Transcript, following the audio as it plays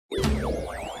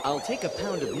I'll take a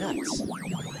pound of nuts.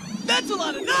 That's a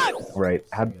lot of nuts! Right.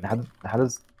 How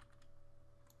does...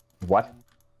 What?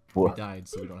 We died,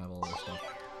 so we don't have all our stuff.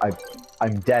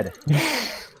 I'm dead.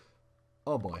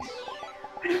 Oh boy.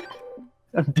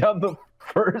 I'm down the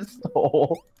first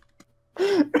hole.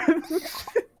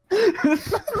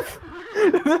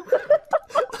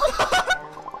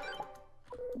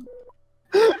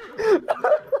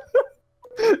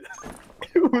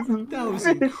 That was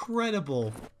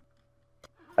incredible.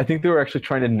 I think they were actually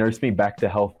trying to nurse me back to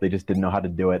health. They just didn't know how to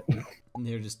do it. And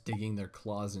they're just digging their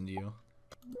claws into you.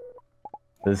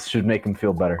 This should make them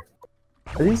feel better.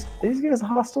 Are these guys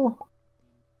hostile?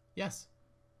 Yes.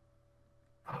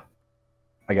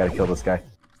 I gotta kill this guy.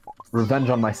 Revenge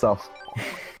on myself.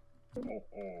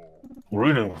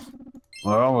 Greetings.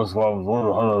 I almost was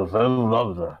wondering how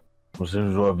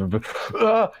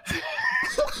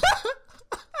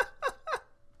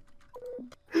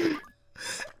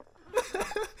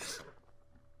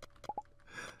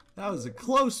That was a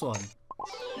close one.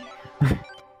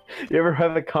 You ever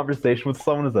have a conversation with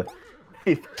someone as a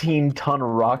 15-ton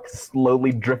rock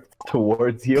slowly drifts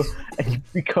towards you, and you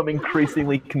become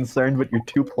increasingly concerned, but you're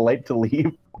too polite to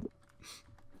leave?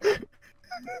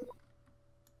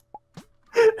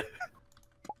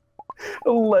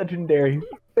 A legendary,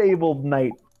 fabled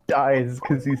knight dies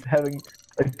because he's having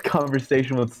a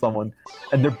conversation with someone,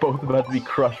 and they're both about to be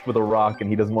crushed with a rock, and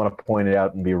he doesn't want to point it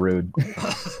out and be rude.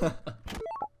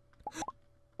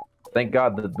 Thank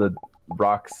God that the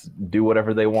rocks do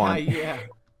whatever they want. Yeah.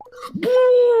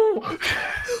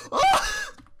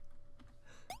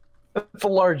 That's a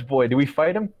large boy. Do we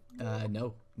fight him?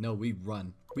 No, we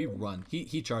run. We run.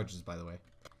 He charges, by the way.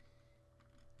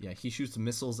 Yeah, he shoots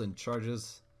missiles and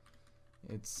charges.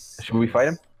 Should we fight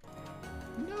him?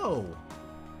 No.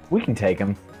 We can take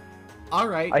him. All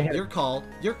right, your call.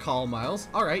 Your call, Miles.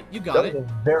 All right, you got That it. was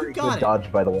a very good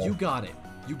dodge, by the way. You got it.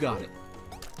 You got it.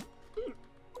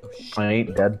 Oh shit. I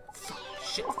ain't dead. Fuck.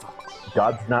 Shit. Fuck.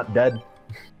 God's not dead.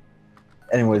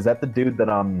 Anyway, is that the dude that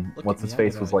Look what's at his me,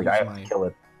 face was like, I have to kill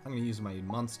it. I'm gonna use my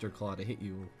monster claw to hit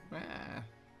you.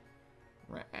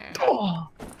 Oh.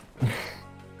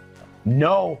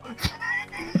 No.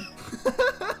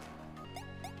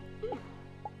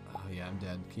 Oh yeah, I'm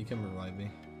dead. Can you come revive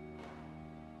me?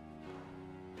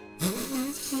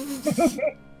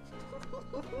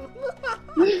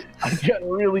 I got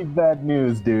really bad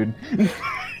news, dude.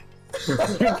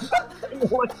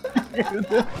 What to do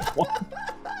this one?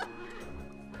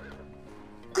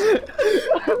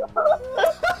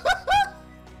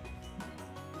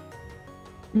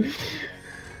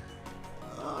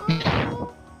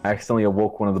 I accidentally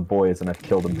awoke one of the boys and I've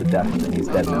killed him to death and he's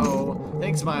dead now. Oh,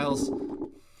 thanks, Miles.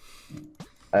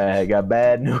 I got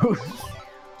bad news.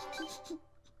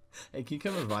 Hey, can you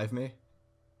come revive me?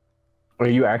 Are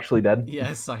you actually dead?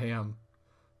 Yes, I am.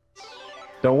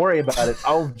 Don't worry about it.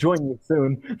 I'll join you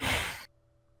soon.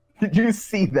 Did you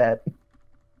see that?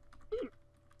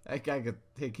 Hey, can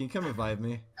you come revive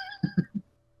me?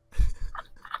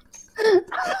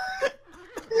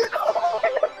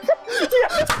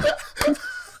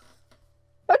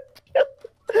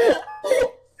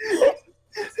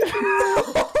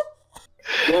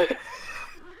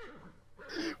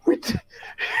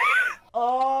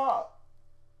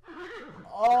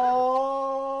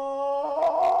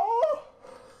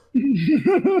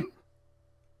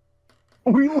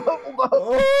 We leveled up.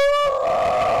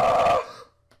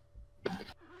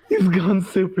 He's gone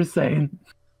Super Saiyan.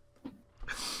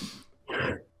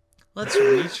 Let's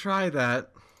retry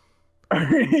that.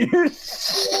 Are you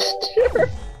sure?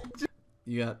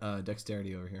 You got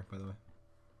dexterity over here, by the way.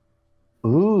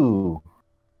 Ooh,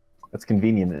 that's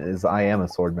convenient. As I am a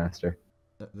sword master.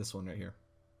 This one right here.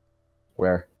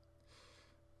 Where?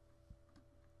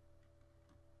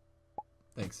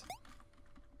 Thanks.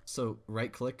 So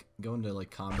right click, go into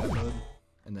like combat mode,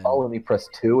 and then. Oh, let me press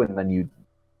 2, and then you.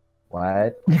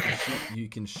 What? You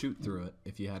can shoot through it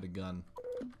if you had a gun,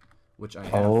 which I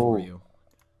have for you.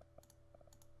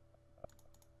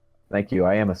 Thank you.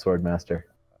 I am a sword master.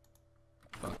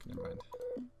 Fuck, never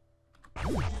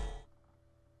mind.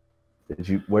 Did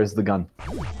you? Where's the gun?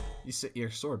 You're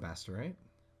a sword master, right?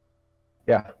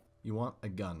 Yeah. You want a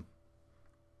gun.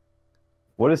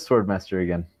 What is sword master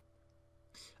again?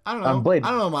 I don't know. Blade. I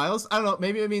don't know, Miles. I don't know.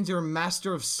 Maybe it means you're a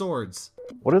master of swords.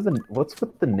 What's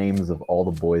with the names of all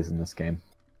the boys in this game?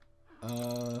 I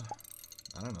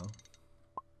don't know.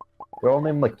 They're all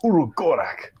named like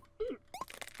Urugorak.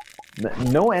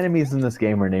 No enemies in this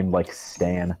game are named like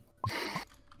Stan.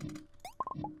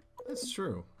 That's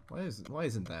true. Why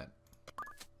isn't that?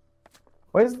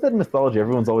 Why is that in mythology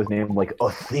everyone's always named like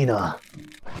Athena?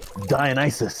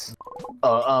 Dionysus,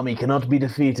 our army cannot be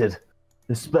defeated,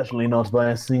 especially not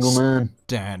by a single man.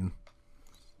 Dan.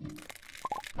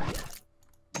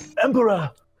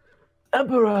 Emperor!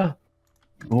 Emperor!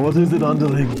 What is it,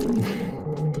 underling?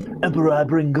 Emperor, I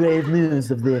bring grave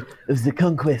news of the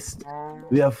conquest.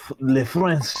 We have Le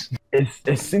French.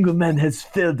 A single man has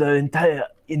felled the entire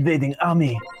invading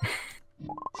army.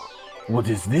 What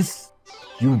is this?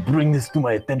 You bring this to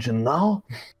my attention now?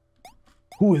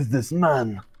 Who is this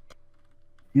man?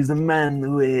 He's a man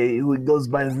who goes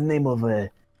by the name of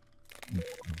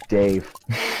Dave.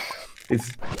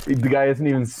 The guy isn't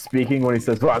even speaking when he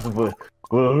says, "Well,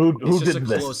 who It's just a did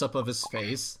this?" close up of his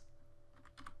face.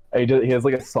 He has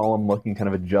like a solemn looking, kind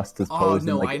of adjusts his Oh pose.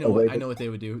 no, and, like, I know what they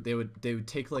would do. They would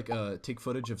take like take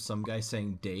footage of some guy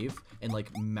saying Dave and like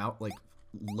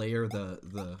layer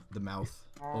the mouth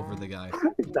over the guy.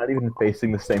 He's not even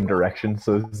facing the same direction,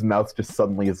 so his mouth just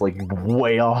suddenly is like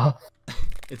way off.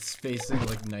 It's facing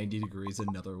like 90 degrees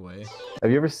another way.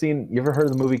 Have you ever heard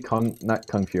of the movie not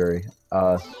Kung Fury?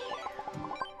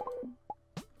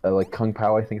 Like Kung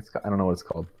Pao, I think I don't know what it's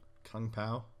called. Kung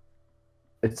Pao?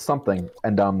 It's something,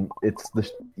 and it's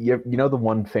you know the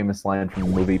one famous line from the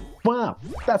movie, "Wow,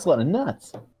 that's a lot of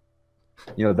nuts."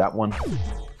 You know that one?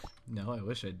 No, I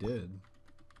wish I did.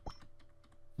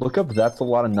 Look up "That's a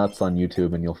lot of nuts" on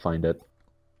YouTube, and you'll find it.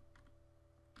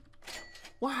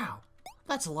 Wow,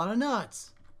 that's a lot of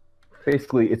nuts.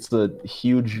 Basically, it's a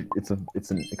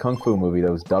kung fu movie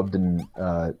that was dubbed in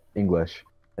English,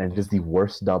 and it is the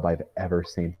worst dub I've ever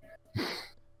seen.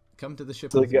 Come to the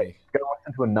ship So with the me. guy walks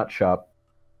into a nut shop.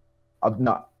 Hold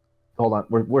on,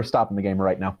 we're stopping the game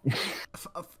right now.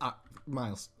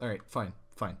 Miles. All right, fine.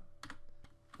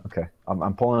 Okay,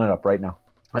 I'm pulling it up right now.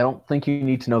 I don't think you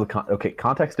need to know the okay.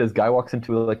 Context is guy walks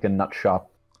into like a nut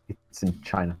shop. It's in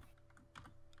China.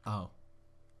 Oh.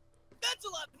 That's a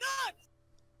lot of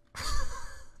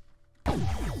nuts!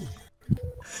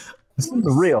 This is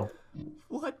real.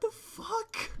 What the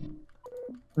fuck?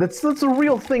 That's a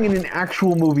real thing in an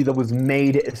actual movie that was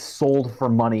made, sold for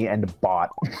money, and bought.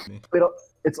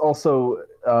 It's also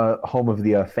home of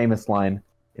the famous line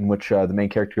in which the main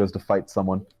character goes to fight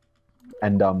someone,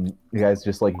 and the guy's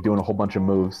just like doing a whole bunch of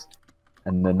moves,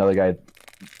 and another guy,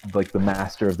 like the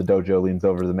master of the dojo, leans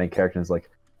over to the main character and is like,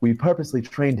 "We purposely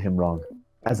trained him wrong,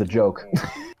 as a joke."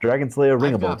 Dragon Slayer I've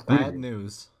Ringable. got bad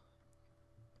news.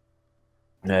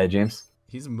 James.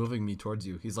 He's moving me towards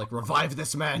you. He's like, revive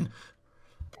this man.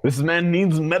 This man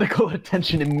needs medical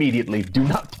attention immediately. Do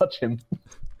not touch him.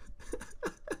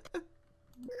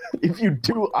 If you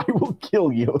do, I will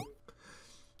kill you.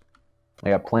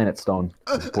 I got Planet Stone.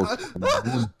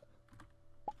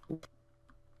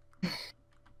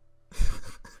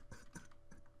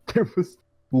 There was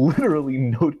literally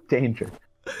no danger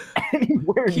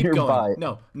anywhere Keep nearby.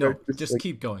 going. No, Just just like-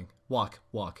 keep going. Walk.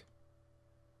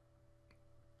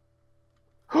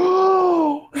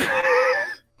 Oh!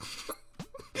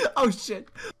 Oh shit.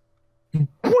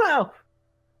 Wow!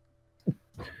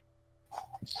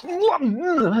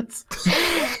 Nuts!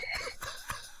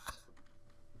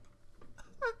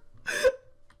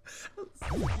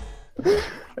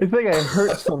 I think I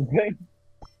heard something.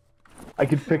 I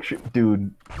could picture,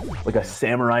 dude, like a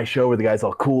samurai show where the guy's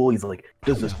all cool. He's like,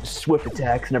 does this swift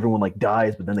attacks and everyone like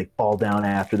dies, but then they fall down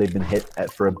after they've been hit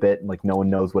for a bit and like no one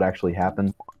knows what actually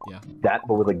happened. Yeah. That,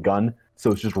 but with a gun.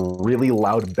 So it's just really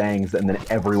loud bangs and then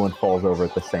everyone falls over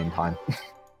at the same time.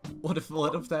 What if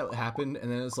that happened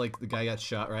and then it's like the guy got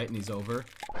shot, right, and he's over.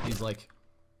 He's like,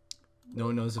 no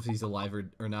one knows if he's alive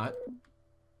or not.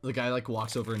 The guy like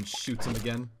walks over and shoots him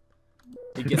again.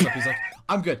 He gets up, he's like,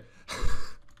 I'm good.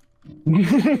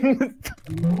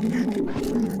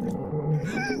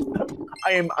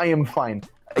 I am fine.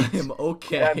 I am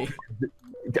okay.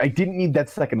 I didn't need that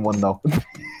second one though.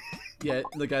 Yeah,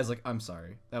 the guy's like, I'm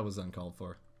sorry. That was uncalled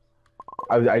for.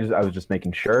 I was just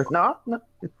making sure. No,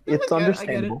 it's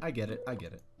understandable. I get it.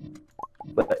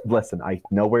 But listen, I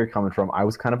know where you're coming from. I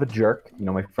was kind of a jerk. You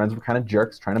know, my friends were kind of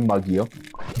jerks trying to mug you.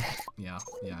 Yeah,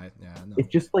 no. It's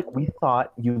just like we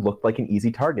thought you looked like an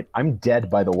easy target. I'm dead,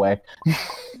 by the way.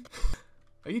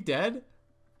 Are you dead?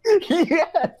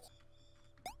 Yes!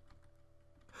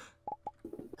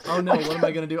 Oh no, what am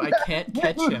I gonna do? I can't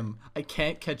catch him. I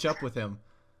can't catch up with him.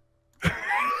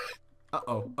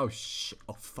 Uh-oh. Oh, shit.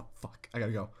 Oh, fuck. I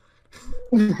gotta go.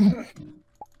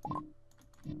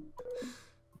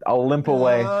 I'll limp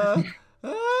away.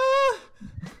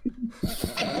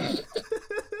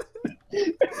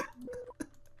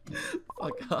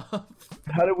 Fuck off.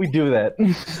 How did we do that?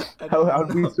 How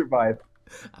did we survive?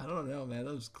 I don't know, man.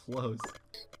 That was close.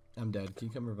 I'm dead. Can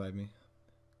you come revive me?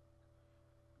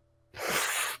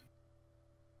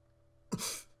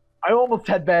 I almost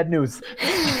had bad news.